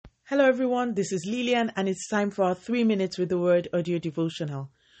Hello everyone, this is Lillian and it's time for our 3 Minutes with the Word audio devotional.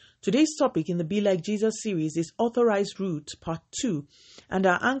 Today's topic in the Be Like Jesus series is Authorized Root Part 2, and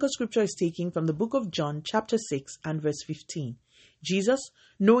our anchor scripture is taken from the book of John chapter 6 and verse 15. Jesus,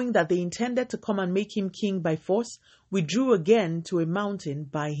 knowing that they intended to come and make him king by force, withdrew again to a mountain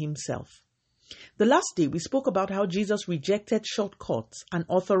by himself. The last day we spoke about how Jesus rejected shortcuts and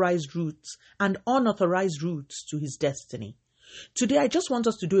authorized routes and unauthorized routes to his destiny. Today, I just want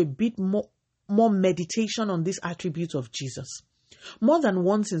us to do a bit more meditation on this attribute of Jesus. More than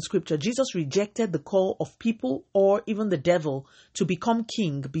once in scripture, Jesus rejected the call of people or even the devil to become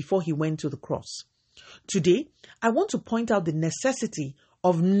king before he went to the cross. Today, I want to point out the necessity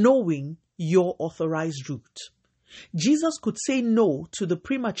of knowing your authorized route. Jesus could say no to the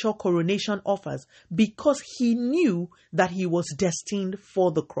premature coronation offers because he knew that he was destined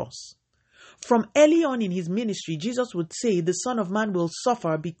for the cross. From early on in his ministry, Jesus would say, the Son of Man will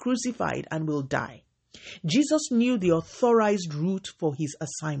suffer, be crucified, and will die. Jesus knew the authorized route for his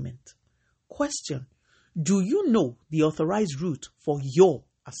assignment. Question: do you know the authorized route for your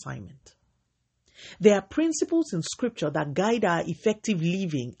assignment? There are principles in Scripture that guide our effective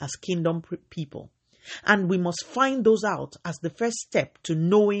living as kingdom people, and we must find those out as the first step to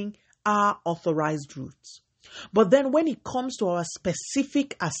knowing our authorized routes. But then when it comes to our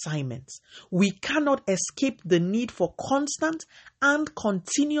specific assignments, we cannot escape the need for constant and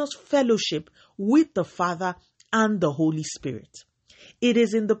continuous fellowship with the Father and the Holy Spirit. It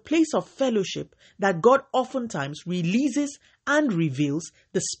is in the place of fellowship that God oftentimes releases and reveals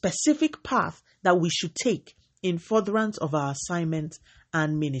the specific path that we should take in furtherance of our assignments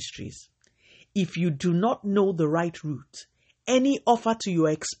and ministries. If you do not know the right route, any offer to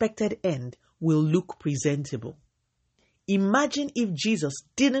your expected end will look presentable. Imagine if Jesus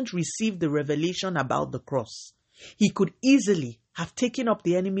didn't receive the revelation about the cross. He could easily have taken up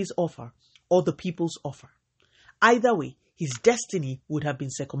the enemy's offer or the people's offer. Either way, his destiny would have been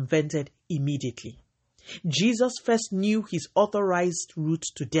circumvented immediately. Jesus first knew his authorized route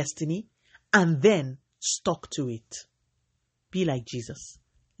to destiny and then stuck to it. Be like Jesus.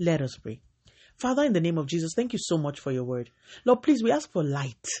 Let us pray. Father, in the name of Jesus, thank you so much for your word. Lord, please, we ask for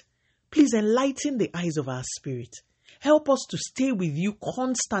light. Please enlighten the eyes of our spirit. Help us to stay with you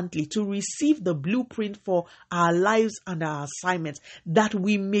constantly, to receive the blueprint for our lives and our assignments, that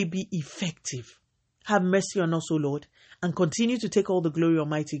we may be effective. Have mercy on us, O Lord, and continue to take all the glory,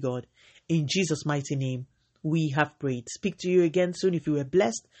 Almighty God. In Jesus' mighty name, we have prayed. Speak to you again soon. If you were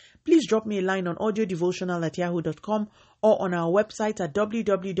blessed, please drop me a line on audiodevotional@yahoo.com or on our website at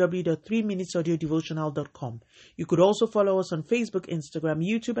www.3minutesaudiodevotional.com. You could also follow us on Facebook, Instagram,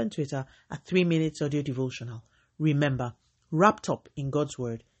 YouTube, and Twitter at 3 Minutes Audio Devotional. Remember, wrapped up in God's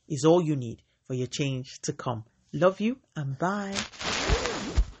Word is all you need for your change to come. Love you and bye.